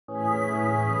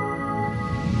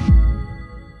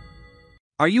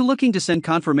Are you looking to send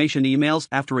confirmation emails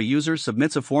after a user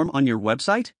submits a form on your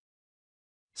website?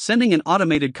 Sending an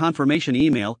automated confirmation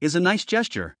email is a nice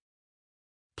gesture.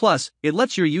 Plus, it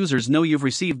lets your users know you've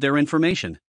received their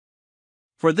information.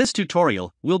 For this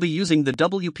tutorial, we'll be using the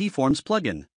WP Forms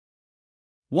plugin.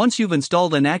 Once you've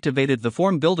installed and activated the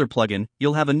Form Builder plugin,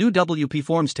 you'll have a new WP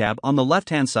Forms tab on the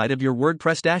left-hand side of your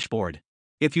WordPress dashboard.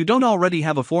 If you don't already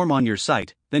have a form on your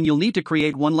site, then you'll need to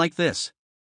create one like this.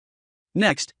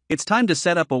 Next, it's time to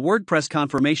set up a WordPress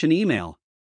confirmation email.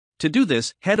 To do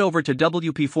this, head over to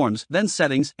WP Forms, then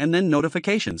Settings, and then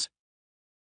Notifications.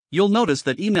 You'll notice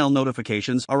that email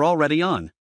notifications are already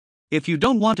on. If you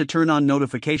don't want to turn on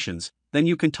notifications, then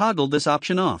you can toggle this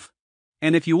option off.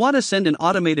 And if you want to send an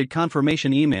automated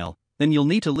confirmation email, then you'll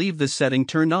need to leave this setting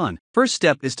turned on. First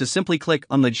step is to simply click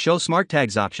on the Show Smart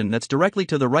Tags option that's directly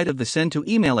to the right of the Send to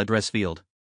Email Address field.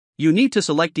 You need to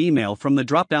select Email from the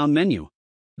drop-down menu.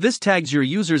 This tags your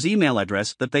user's email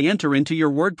address that they enter into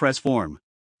your WordPress form.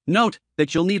 Note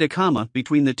that you'll need a comma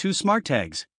between the two smart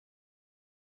tags.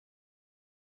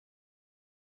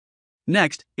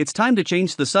 Next, it's time to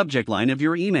change the subject line of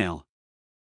your email.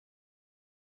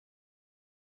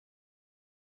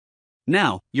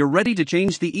 Now, you're ready to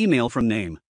change the email from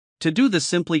name. To do this,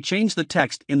 simply change the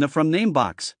text in the From Name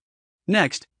box.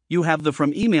 Next, you have the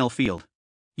From Email field.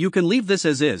 You can leave this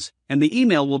as is, and the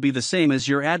email will be the same as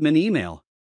your admin email.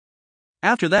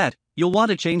 After that, you'll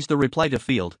want to change the Reply to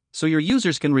field, so your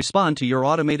users can respond to your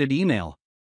automated email.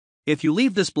 If you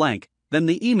leave this blank, then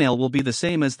the email will be the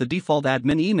same as the default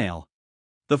admin email.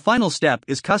 The final step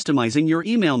is customizing your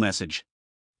email message.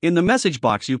 In the message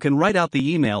box, you can write out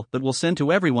the email that will send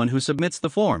to everyone who submits the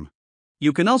form.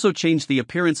 You can also change the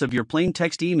appearance of your plain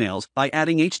text emails by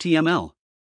adding HTML.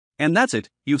 And that's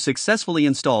it, you've successfully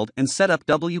installed and set up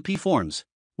WP Forms.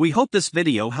 We hope this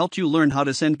video helped you learn how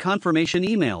to send confirmation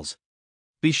emails.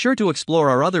 Be sure to explore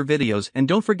our other videos and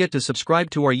don't forget to subscribe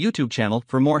to our YouTube channel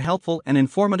for more helpful and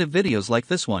informative videos like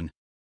this one.